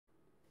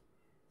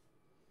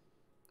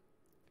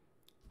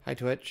Hi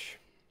Twitch.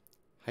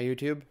 Hi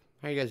YouTube.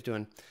 How you guys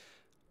doing?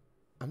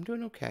 I'm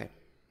doing okay.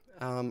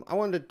 I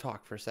wanted to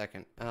talk for a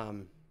second.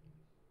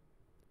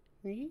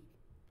 Ye-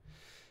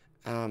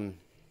 um,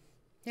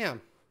 yeah. You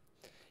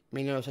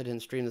may notice I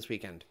didn't stream this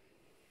weekend,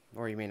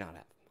 or you may not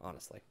have,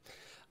 honestly.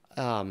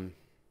 Um,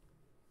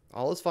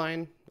 all is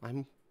fine.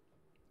 I'm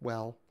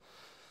well.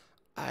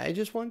 I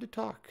just wanted to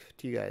talk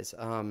to you guys.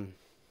 Kind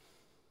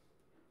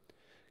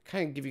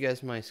of give you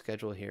guys my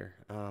schedule here.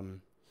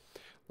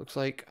 Looks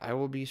like I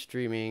will be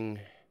streaming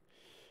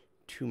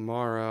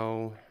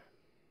tomorrow,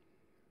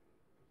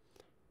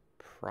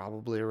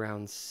 probably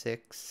around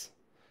 6.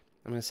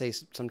 I'm going to say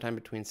sometime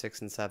between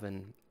 6 and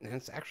 7. And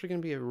it's actually going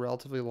to be a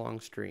relatively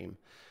long stream.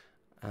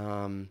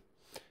 Um,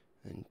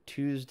 and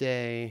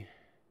Tuesday,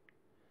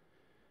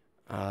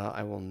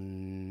 I will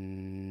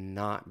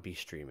not be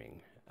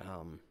streaming.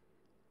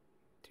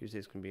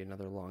 Tuesday's going to be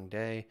another long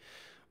day.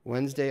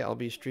 Wednesday, I'll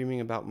be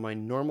streaming about my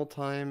normal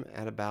time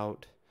at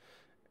about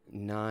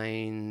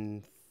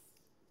 9:30,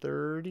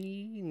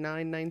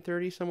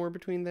 9:30, somewhere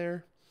between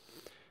there.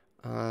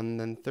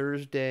 Then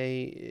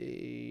Thursday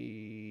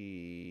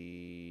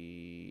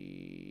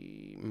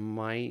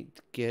might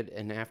get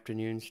an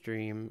afternoon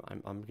stream.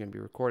 I'm going to be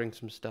recording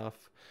some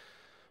stuff.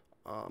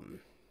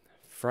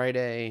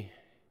 Friday,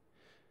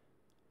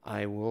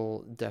 I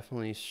will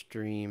definitely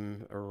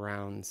stream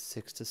around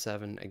 6 to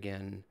 7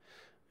 again.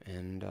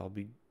 And I'll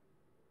be,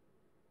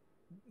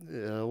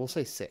 we'll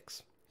say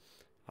 6.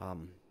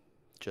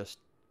 Just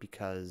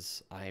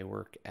because I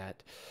work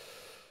at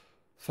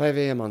 5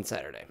 a.m. on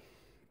Saturday.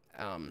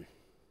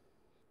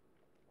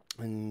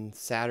 And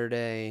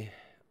Saturday,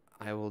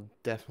 I will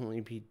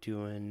definitely be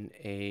doing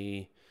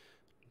a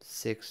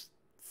 6,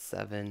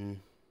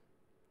 7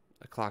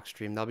 o'clock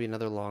stream. That'll be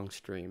another long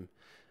stream.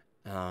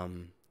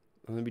 I'm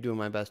going to be doing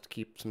my best to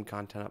keep some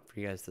content up for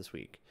you guys this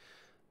week.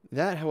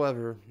 That,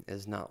 however,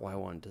 is not why I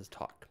wanted to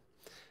talk.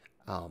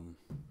 I've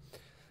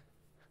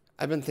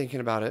been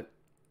thinking about it.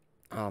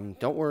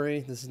 Don't worry,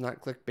 this is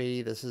not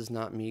clickbaity. This is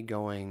not me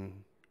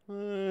going,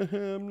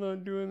 I'm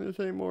not doing this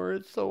anymore.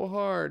 It's so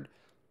hard.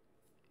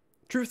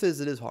 Truth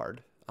is, it is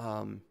hard.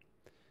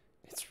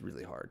 It's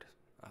really hard.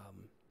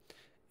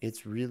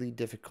 It's really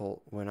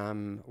difficult when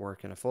I'm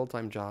working a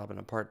full-time job and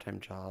a part-time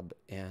job,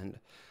 and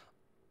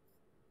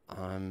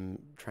I'm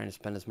trying to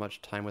spend as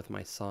much time with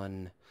my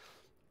son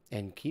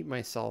and keep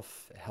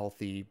myself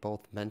healthy,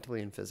 both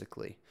mentally and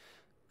physically.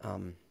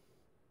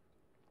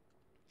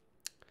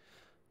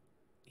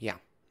 Yeah,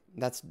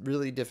 that's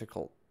really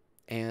difficult.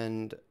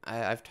 And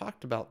I've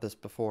talked about this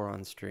before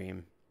on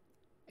stream,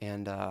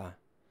 and I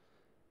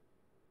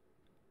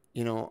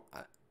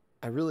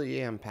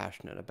really am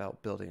passionate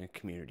about building a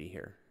community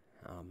here.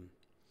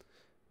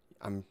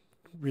 I'm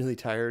really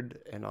tired,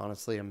 and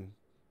honestly, I'm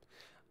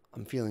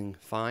feeling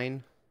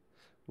fine.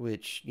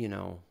 Which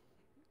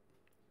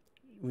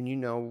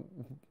when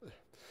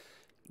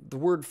the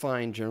word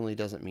 "fine" generally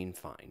doesn't mean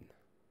fine,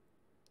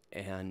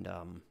 and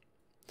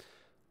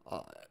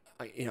uh,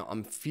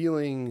 I'm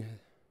feeling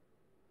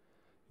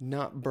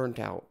not burnt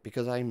out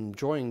because I'm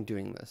enjoying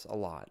doing this a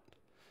lot.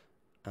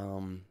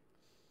 Um,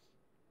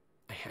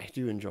 I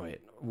do enjoy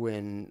it.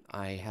 When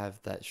I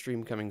have that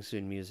stream coming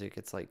soon music,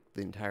 it's like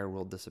the entire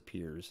world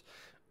disappears.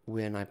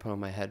 When I put on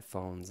my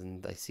headphones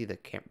and I see the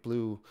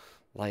blue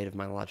light of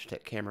my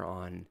Logitech camera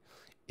on,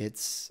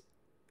 it's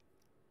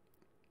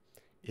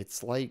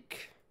it's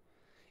like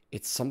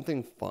it's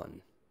something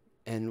fun.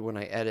 And when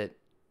I edit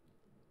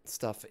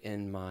stuff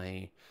on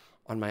my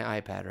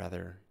iPad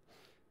rather,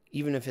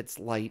 even if it's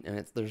light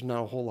and there's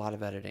not a whole lot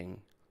of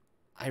editing,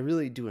 I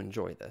really do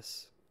enjoy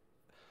this.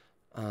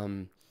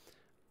 Um,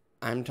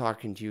 I'm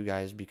talking to you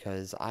guys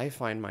because I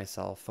find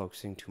myself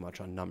focusing too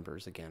much on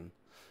numbers again.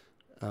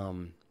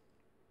 Um,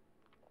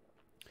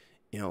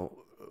 you know,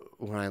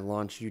 when I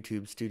launch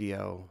YouTube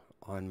Studio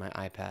on my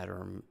iPad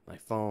or my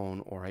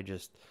phone, or I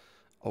just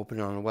open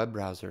it on a web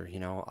browser,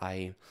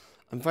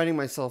 I'm finding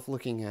myself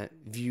looking at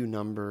view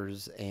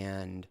numbers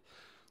and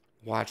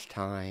watch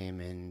time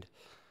and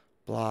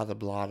blah, blah,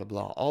 blah,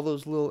 blah, all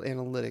those little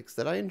analytics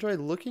that I enjoy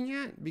looking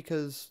at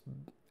because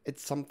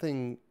it's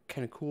something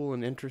kind of cool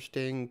and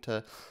interesting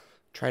to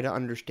try to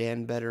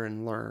understand better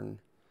and learn.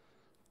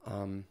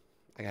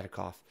 I got a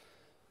cough.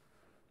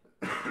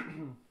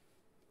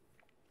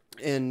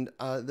 And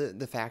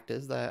the fact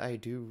is that I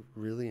do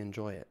really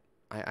enjoy it.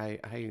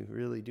 I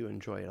really do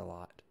enjoy it a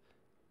lot.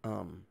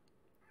 Um,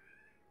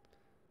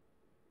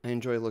 I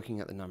enjoy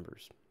looking at the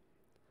numbers.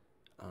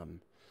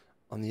 Um,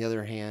 on the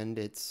other hand,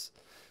 it's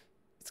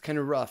kind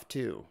of rough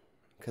too,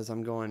 because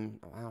I'm going,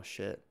 wow,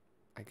 shit,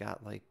 I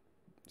got like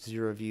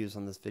 0 views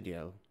on this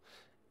video,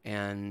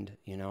 and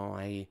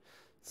I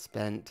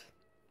spent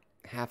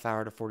half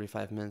hour to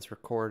 45 minutes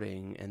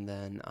recording, and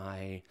then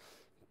I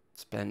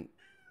spent,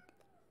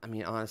 I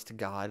mean, honest to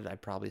God, I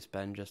probably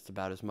spend just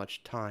about as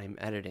much time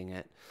editing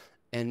it.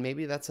 And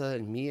maybe that's a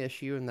me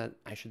issue and that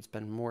I should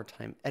spend more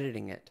time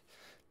editing it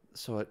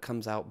so it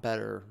comes out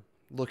better,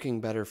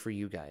 looking better for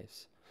you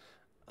guys.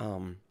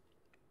 Um,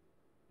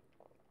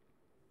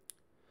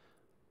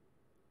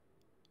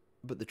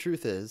 but the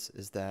truth is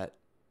that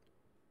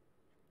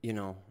you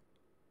know,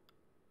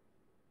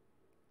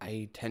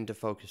 I tend to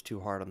focus too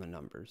hard on the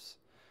numbers.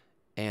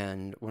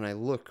 And when I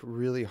look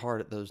really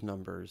hard at those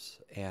numbers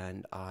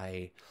and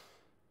I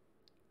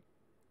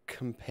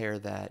compare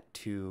that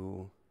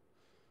to,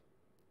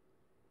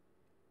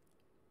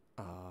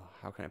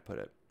 how can I put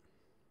it?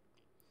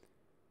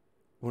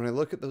 When I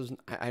look at those,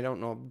 I don't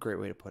know a great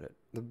way to put it.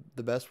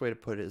 The best way to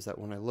put it is that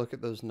when I look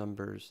at those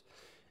numbers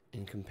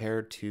and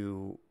compare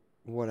to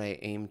what I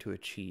aim to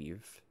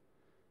achieve,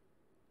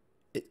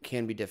 it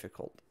can be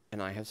difficult.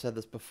 And I have said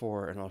this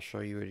before, and I'll show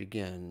you it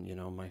again. You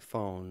know, my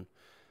phone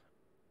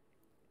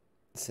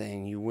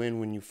saying you win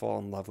when you fall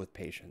in love with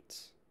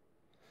patience.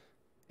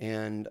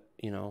 And,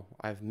 you know,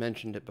 I've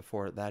mentioned it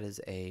before. That is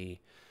a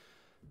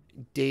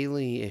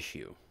daily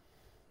issue.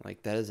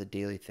 Like, that is a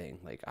daily thing.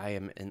 Like, I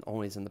am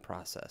always in the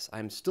process.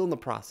 I'm still in the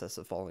process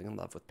of falling in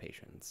love with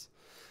patience.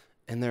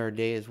 And there are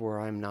days where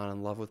I'm not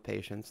in love with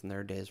patience, and there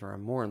are days where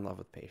I'm more in love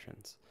with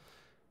patience.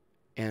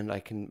 And I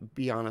can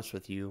be honest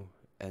with you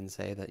and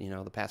say that, you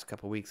know, the past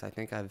couple of weeks, I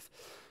think I've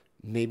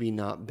maybe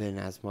not been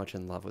as much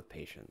in love with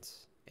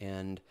patience.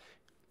 And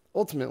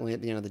ultimately,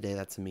 at the end of the day,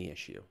 that's a me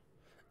issue.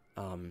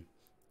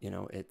 You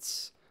know,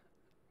 it's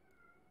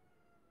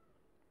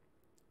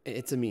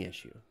a me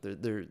issue.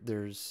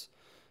 There's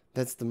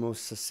that's the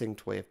most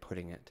succinct way of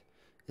putting it,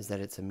 is that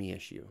it's a me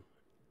issue,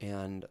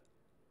 and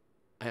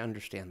I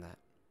understand that.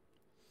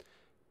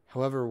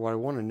 However, what I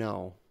want to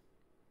know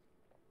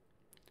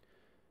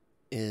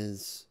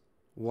is,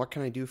 what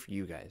can I do for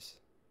you guys?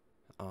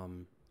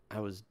 I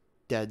was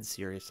dead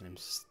serious, and I'm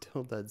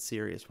still dead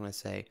serious when I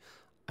say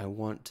I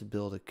want to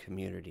build a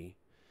community.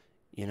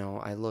 You know,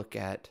 I look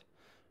at,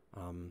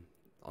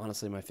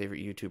 honestly, my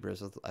favorite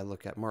YouTubers, I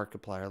look at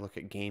Markiplier, I look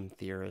at Game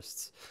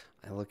Theorists,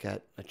 I look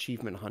at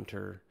Achievement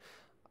Hunter,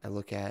 I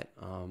look at,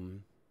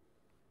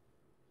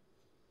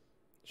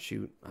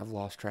 shoot, I've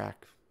lost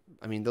track.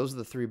 I mean, those are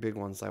the three big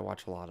ones I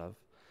watch a lot of.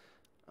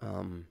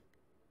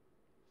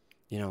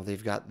 You know,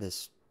 they've got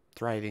this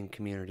thriving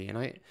community, and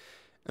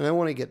I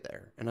want to get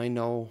there. And I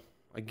know,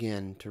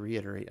 again, to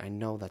reiterate, I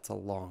know that's a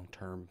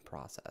long-term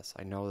process.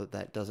 I know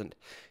that doesn't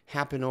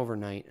happen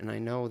overnight, and I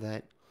know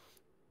that,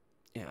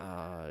 you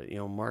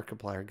know,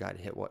 Markiplier got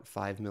hit,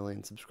 5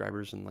 million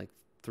subscribers in like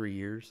 3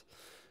 years?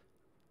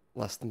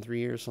 Less than 3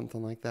 years,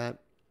 something like that.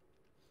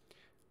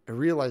 I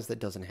realize that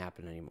doesn't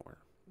happen anymore.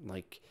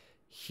 Like,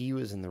 he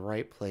was in the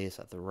right place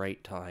at the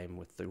right time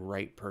with the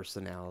right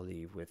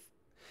personality.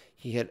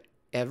 He had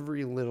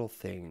every little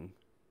thing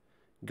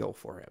go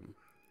for him,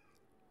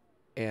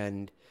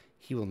 and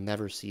he will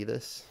never see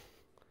this.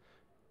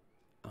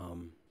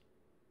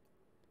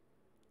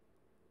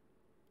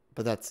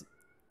 But that's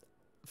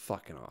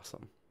fucking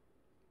awesome.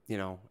 You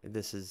know,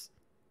 this is,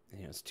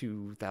 you know, it's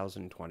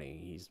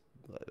 2020.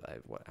 I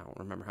don't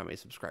remember how many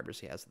subscribers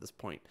he has at this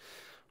point.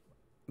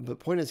 But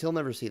point is, he'll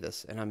never see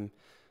this, and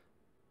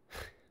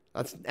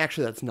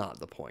that's not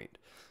the point.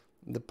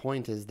 The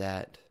point is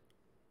that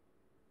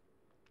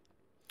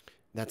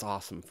that's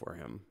awesome for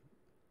him.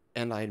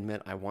 And I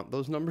admit, I want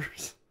those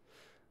numbers.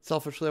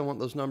 Selfishly, I want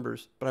those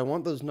numbers, but I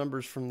want those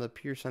numbers from the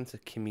pure sense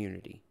of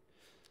community.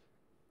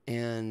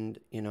 And,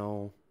 you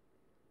know,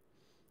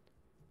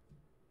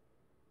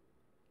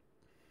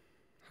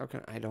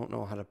 I don't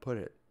know how to put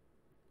it.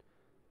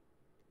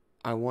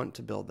 I want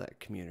to build that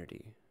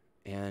community.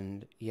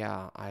 And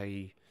yeah,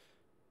 the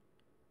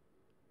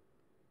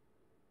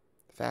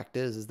fact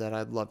is that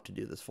I'd love to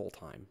do this full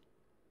time.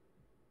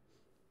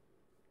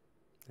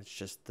 It's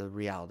just the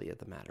reality of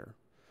the matter.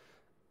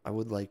 I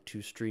would like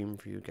to stream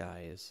for you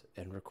guys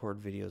and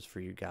record videos for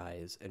you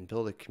guys and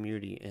build a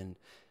community and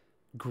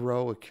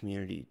grow a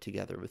community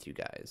together with you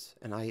guys.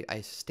 And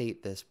I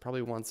state this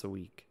probably once a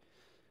week,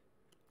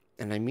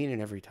 and I mean it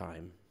every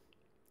time.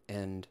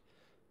 And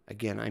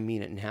again, I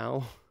mean it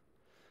now.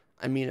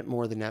 I mean it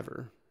more than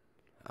ever.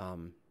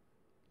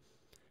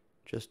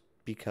 Just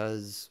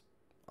because,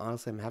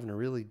 honestly, I'm having a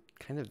really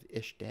kind of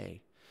ish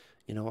day.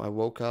 You know, I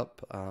woke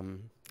up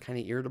kind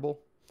of irritable.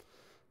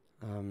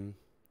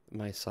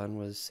 My son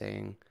was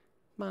saying,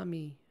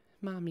 "Mommy,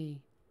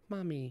 mommy,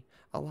 mommy,"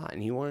 a lot,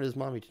 and he wanted his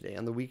mommy today.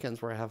 On the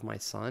weekends where I have my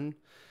son,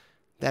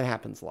 that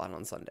happens a lot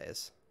on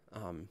Sundays.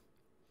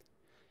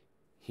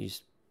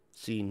 He's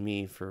seen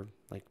me for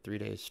like 3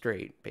 days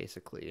straight,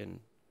 basically,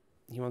 and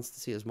he wants to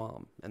see his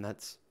mom, and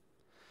that's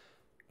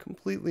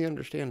completely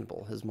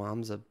understandable. His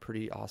mom's a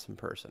pretty awesome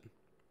person.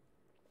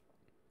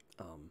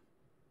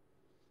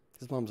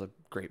 His mom's a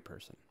great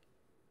person.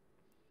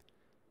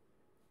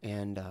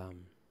 And,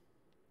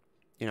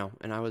 you know,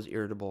 and I was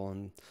irritable,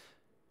 and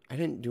I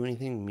didn't do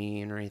anything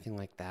mean or anything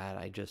like that.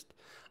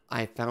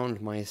 I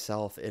found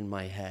myself in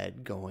my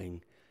head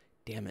going,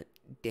 damn it,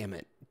 damn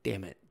it,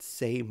 damn it,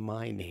 say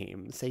my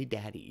name, say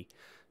daddy,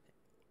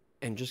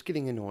 and just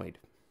getting annoyed.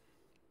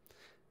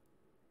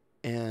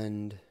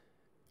 And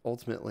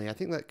ultimately, I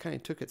think that kind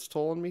of took its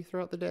toll on me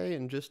throughout the day,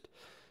 and just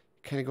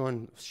kind of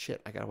going,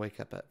 shit, I gotta wake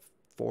up at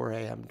 4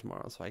 a.m.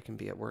 tomorrow so I can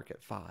be at work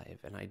at 5.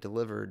 And I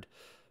delivered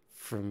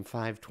from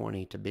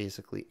 5:20 to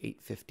basically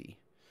 8:50.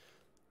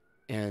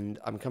 And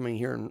I'm coming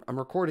here and I'm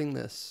recording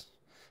this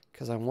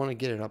because I want to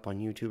get it up on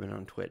YouTube and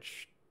on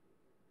Twitch.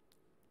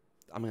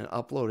 I'm going to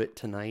upload it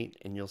tonight,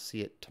 and you'll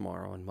see it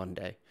tomorrow on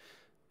Monday.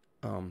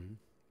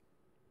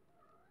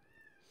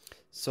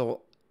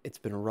 So it's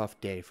been a rough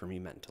day for me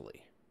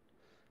mentally.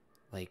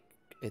 Like,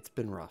 it's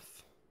been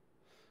rough.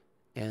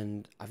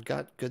 And I've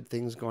got good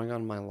things going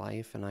on in my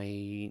life, and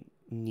I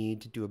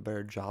need to do a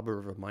better job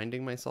of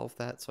reminding myself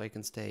that so I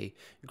can stay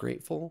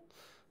grateful,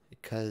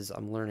 because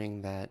I'm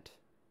learning that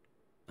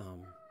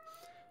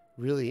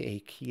really a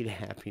key to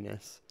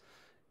happiness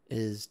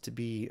is to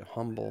be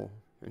humble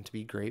and to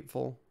be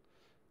grateful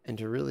and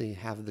to really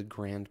have the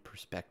grand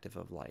perspective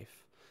of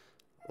life.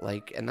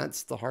 Like, and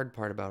that's the hard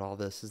part about all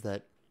this, is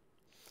that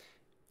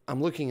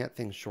I'm looking at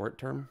things short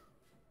term.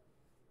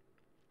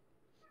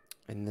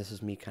 And this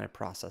is me kind of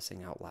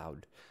processing out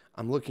loud.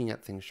 I'm looking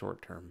at things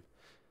short term.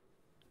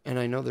 And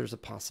I know there's a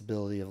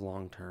possibility of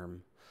long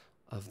term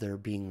of there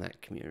being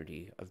that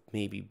community, of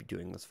maybe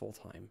doing this full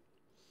time.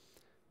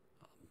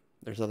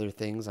 There's other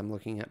things I'm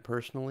looking at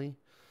personally,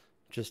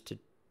 just to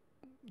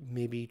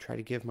maybe try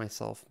to give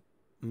myself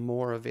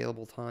more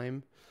available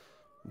time.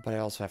 But I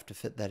also have to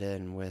fit that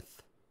in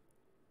with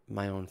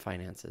my own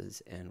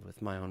finances and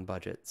with my own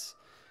budgets.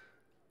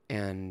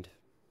 And,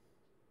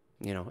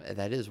 you know,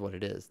 that is what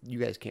it is. You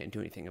guys can't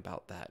do anything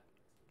about that,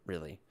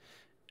 really.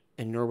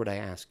 And nor would I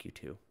ask you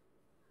to.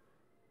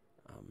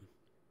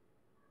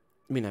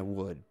 I mean, I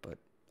would, but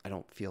I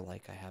don't feel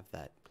like I have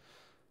that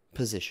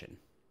position.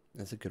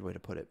 That's a good way to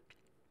put it.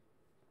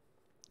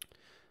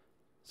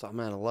 So I'm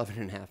at 11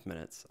 and a half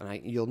minutes,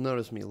 and you'll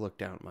notice me look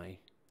down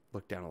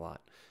a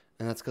lot.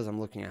 And that's because I'm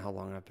looking at how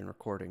long I've been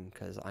recording,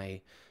 because I'm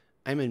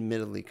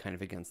admittedly kind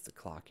of against the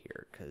clock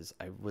here, because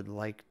I would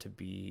like to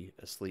be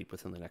asleep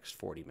within the next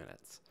 40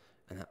 minutes.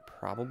 And that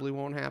probably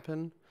won't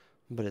happen,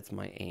 but it's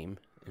my aim,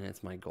 and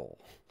it's my goal.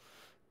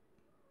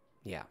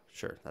 Yeah,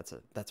 sure, that's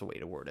a way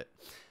to word it.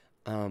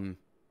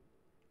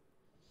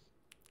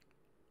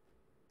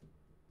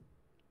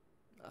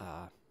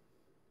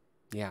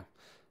 Yeah.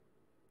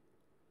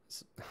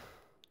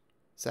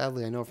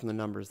 Sadly, I know from the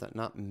numbers that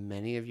not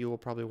many of you will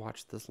probably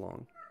watch this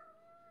long.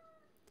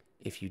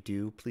 If you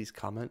do, please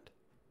comment.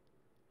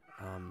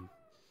 And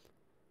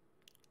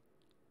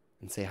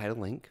say hi to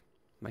Link,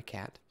 my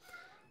cat.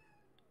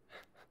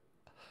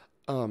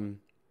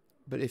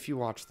 But if you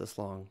watch this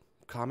long,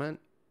 comment,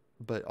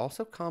 but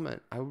also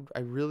comment. I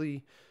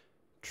really,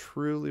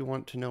 truly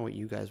want to know what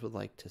you guys would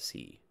like to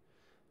see.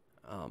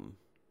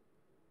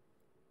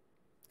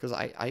 Because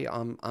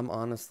I'm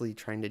honestly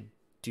trying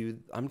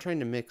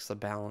to mix a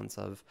balance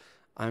of,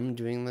 I'm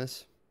doing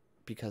this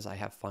because I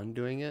have fun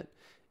doing it,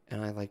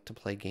 and I like to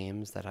play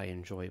games that I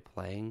enjoy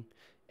playing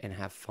and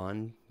have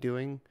fun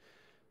doing,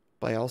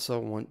 but I also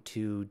want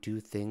to do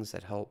things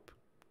that help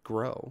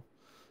grow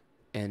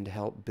and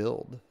help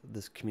build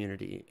this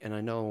community. And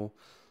I know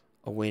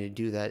a way to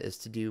do that is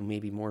to do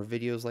maybe more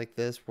videos like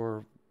this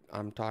where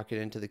I'm talking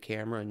into the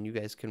camera and you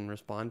guys can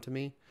respond to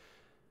me,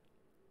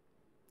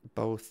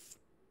 both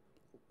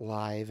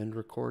live and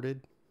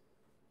recorded,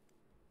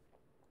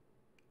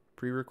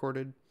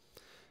 pre-recorded.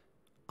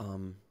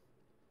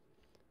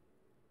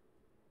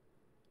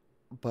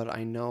 But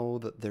I know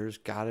that there's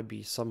got to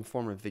be some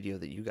form of video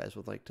that you guys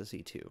would like to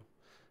see too.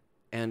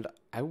 And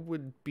I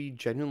would be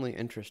genuinely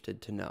interested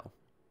to know.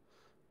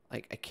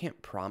 Like, I can't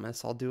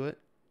promise I'll do it.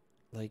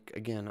 Like,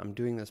 again, I'm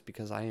doing this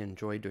because I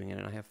enjoy doing it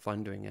and I have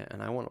fun doing it,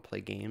 and I want to play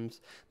games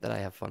that I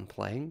have fun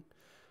playing.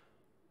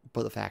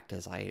 But the fact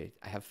is, I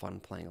have fun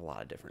playing a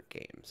lot of different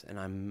games, and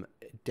I'm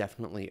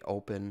definitely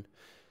open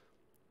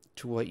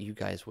to what you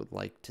guys would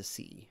like to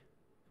see.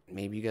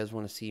 Maybe you guys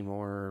want to see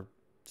more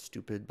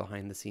stupid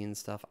behind the scenes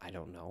stuff. I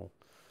don't know.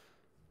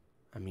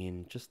 I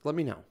mean, just let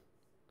me know.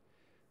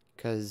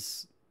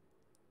 Because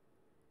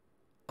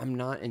I'm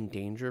not in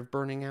danger of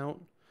burning out,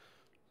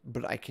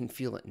 but I can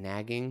feel it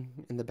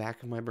nagging in the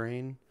back of my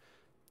brain.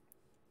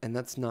 And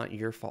that's not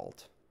your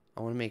fault.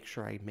 I want to make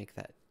sure I make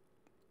that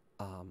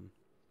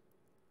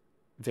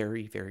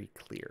very, very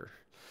clear.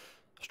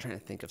 I was trying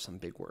to think of some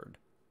big word,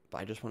 but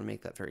I just want to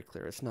make that very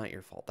clear. It's not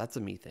your fault. That's a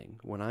me thing.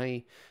 When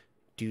I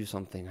do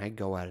something, I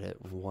go at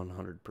it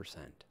 100%.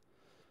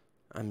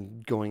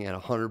 I'm going at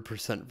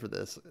 100% for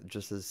this,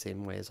 just the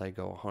same way as I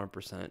go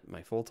 100%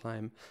 my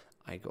full-time.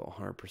 I go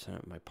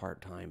 100% my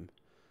part-time.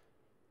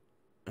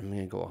 I'm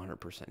going to go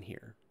 100%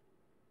 here.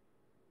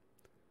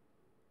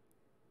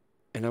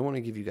 And I want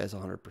to give you guys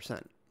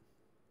 100%.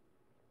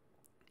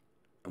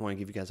 I want to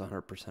give you guys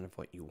 100% of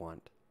what you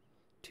want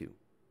too.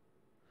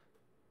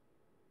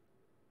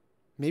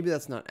 Maybe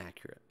that's not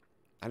accurate.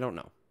 I don't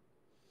know.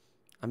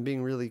 I'm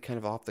being really kind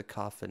of off the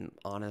cuff and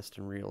honest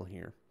and real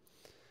here.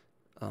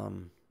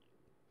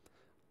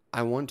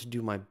 I want to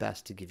do my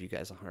best to give you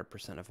guys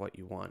 100% of what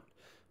you want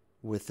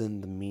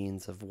within the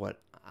means of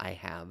what I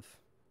have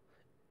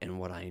and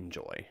what I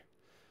enjoy.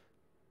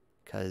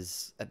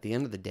 Because at the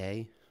end of the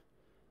day,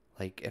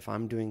 like, if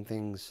I'm doing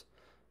things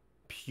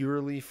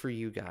purely for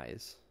you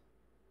guys,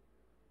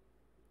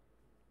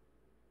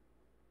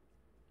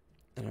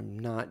 and I'm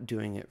not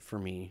doing it for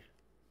me,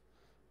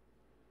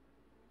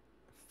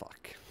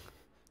 fuck.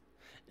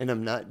 And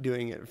I'm not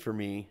doing it for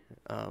me.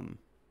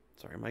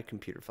 Sorry, my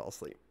computer fell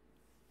asleep.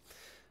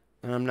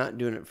 And I'm not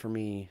doing it for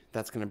me.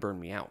 That's going to burn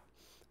me out.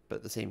 But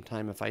at the same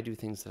time, if I do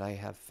things that I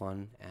have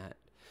fun at,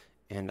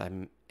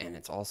 and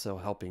it's also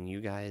helping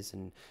you guys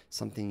and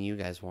something you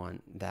guys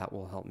want, that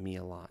will help me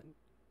a lot.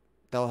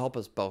 That'll help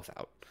us both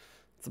out.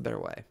 It's a better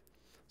way.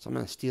 So I'm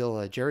going to steal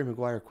a Jerry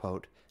Maguire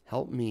quote,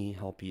 "Help me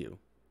help you."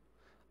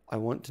 I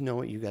want to know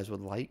what you guys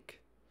would like.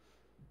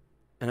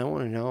 And I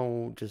want to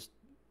know just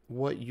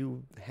what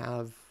you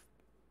have,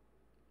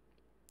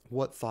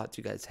 what thoughts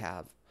you guys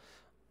have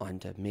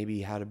onto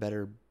maybe how to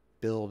better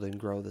build and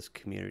grow this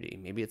community.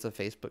 Maybe it's a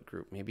Facebook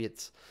group. Maybe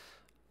it's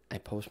I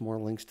post more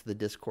links to the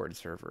Discord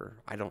server.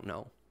 I don't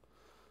know.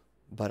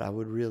 But I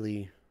would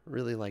really,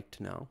 really like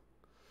to know.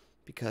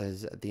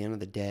 Because at the end of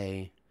the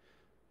day,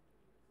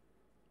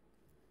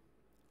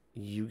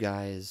 you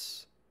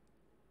guys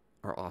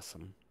are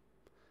awesome.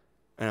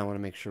 And I want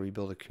to make sure we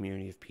build a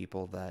community of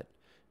people that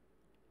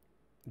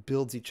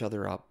builds each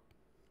other up,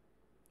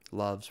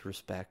 loves,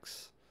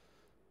 respects,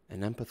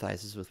 and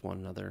empathizes with one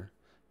another,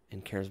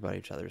 and cares about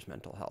each other's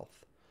mental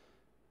health.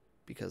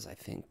 Because I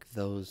think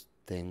those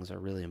things are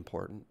really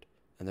important,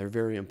 and they're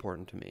very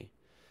important to me.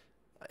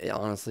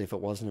 Honestly, if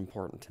it wasn't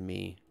important to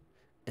me,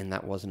 and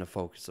that wasn't a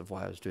focus of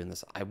why I was doing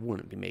this, I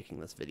wouldn't be making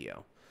this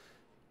video.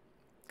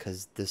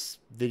 Because this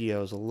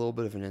video is a little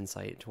bit of an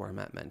insight to where I'm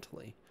at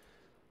mentally.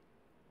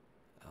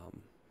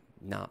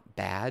 Not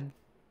bad,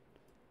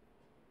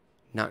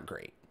 not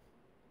great.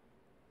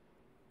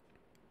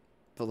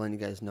 But letting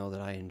you guys know that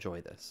I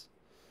enjoy this.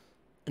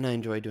 And I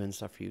enjoy doing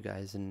stuff for you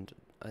guys. And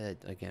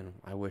again,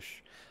 I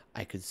wish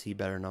I could see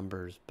better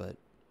numbers, but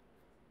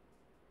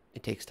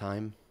it takes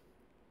time.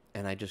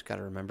 And I just got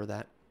to remember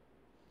that.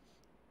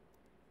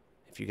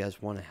 If you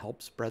guys want to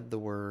help spread the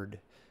word,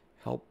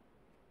 help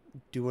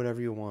do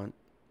whatever you want,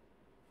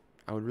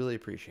 I would really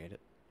appreciate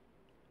it.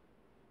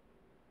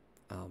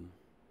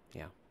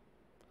 Yeah.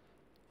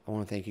 I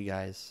want to thank you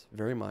guys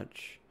very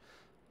much.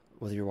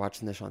 Whether you're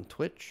watching this on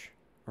Twitch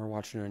or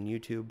watching it on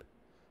YouTube.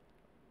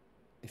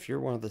 If you're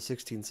one of the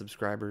 16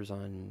 subscribers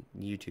on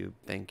YouTube,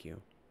 thank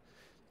you.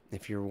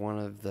 If you're one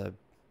of the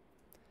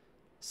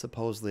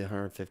supposedly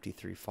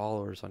 153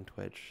 followers on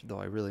Twitch, though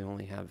I really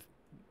only have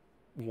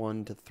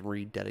 1 to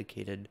 3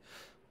 dedicated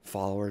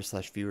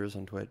followers/viewers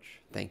on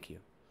Twitch, thank you.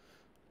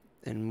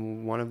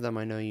 And one of them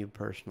I know you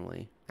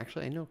personally.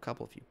 Actually, I know a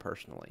couple of you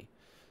personally.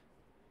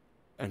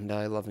 And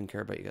I love and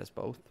care about you guys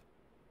both.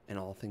 And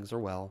all things are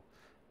well.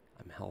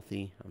 I'm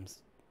healthy.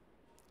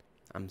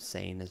 I'm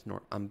sane.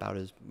 I'm about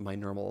as my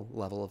normal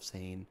level of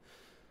sane.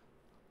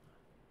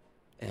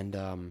 And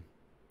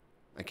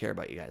I care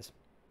about you guys.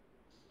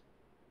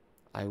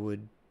 I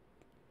would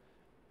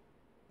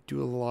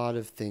do a lot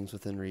of things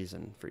within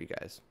reason for you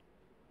guys.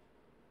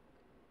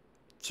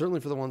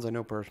 Certainly for the ones I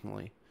know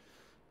personally.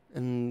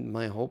 And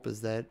my hope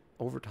is that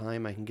over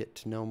time I can get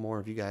to know more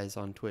of you guys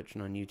on Twitch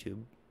and on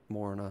YouTube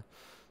more on a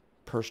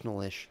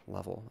personal-ish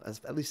level,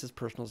 at least as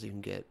personal as you can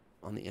get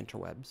on the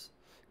interwebs,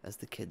 as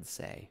the kids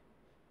say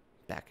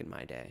back in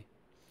my day.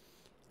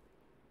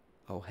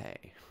 Oh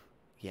hey,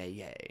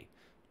 yay.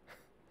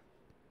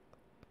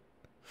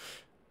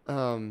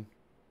 Yeah,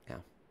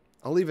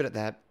 I'll leave it at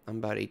that. I'm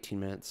about 18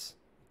 minutes.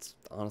 It's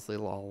honestly a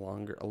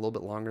little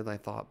bit longer than I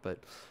thought, but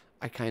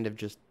I kind of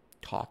just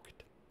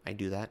talked. I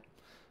do that.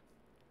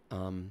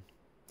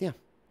 Yeah.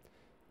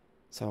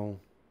 So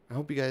I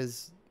hope you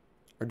guys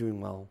are doing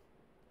well.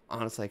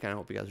 Honestly, I kind of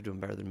hope you guys are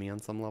doing better than me on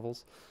some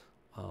levels.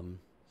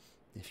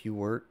 If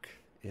you're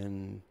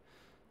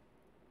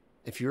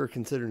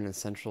considered an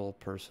essential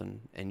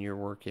person and you're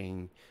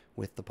working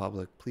with the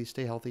public, please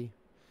stay healthy.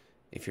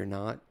 If you're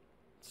not,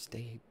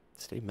 stay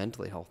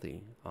mentally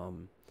healthy.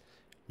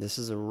 This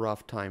is a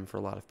rough time for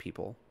a lot of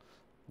people,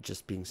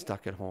 just being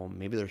stuck at home.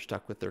 Maybe they're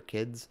stuck with their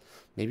kids.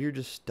 Maybe you're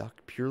just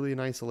stuck purely in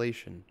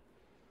isolation.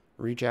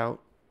 Reach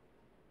out.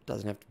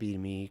 Doesn't have to be to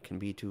me. It can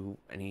be to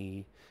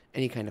any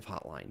kind of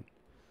hotline.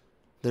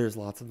 There's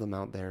lots of them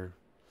out there.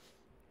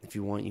 If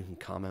you want, you can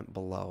comment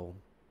below,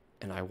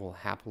 and I will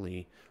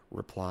happily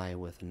reply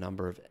with a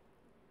number of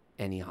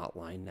any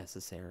hotline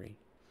necessary.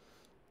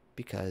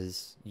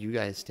 Because you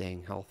guys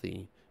staying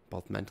healthy,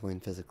 both mentally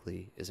and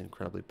physically, is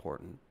incredibly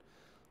important.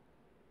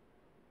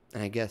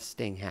 And I guess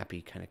staying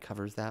happy kind of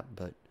covers that,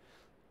 but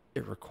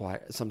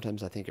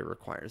sometimes I think it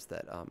requires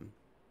that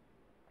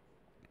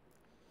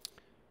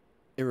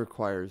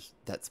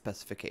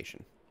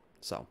specification.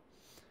 So,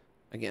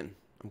 again,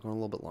 I'm going a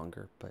little bit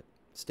longer, but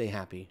stay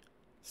happy,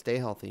 stay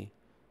healthy,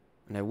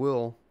 and I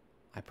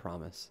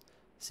promise,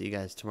 see you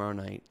guys tomorrow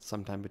night,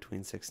 sometime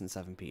between 6 and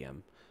 7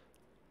 p.m.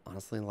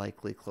 Honestly,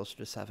 likely closer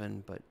to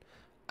 7, but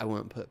I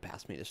wouldn't put it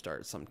past me to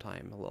start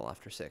sometime a little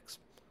after 6.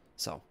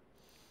 So,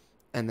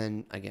 and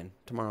then, again,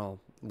 tomorrow I'll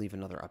leave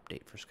another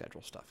update for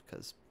schedule stuff,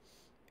 because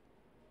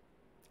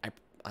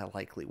I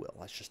likely will.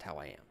 That's just how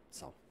I am.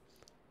 So,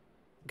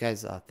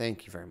 guys,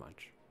 thank you very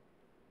much.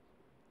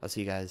 I'll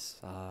see you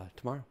guys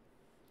tomorrow.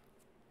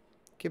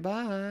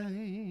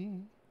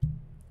 Goodbye.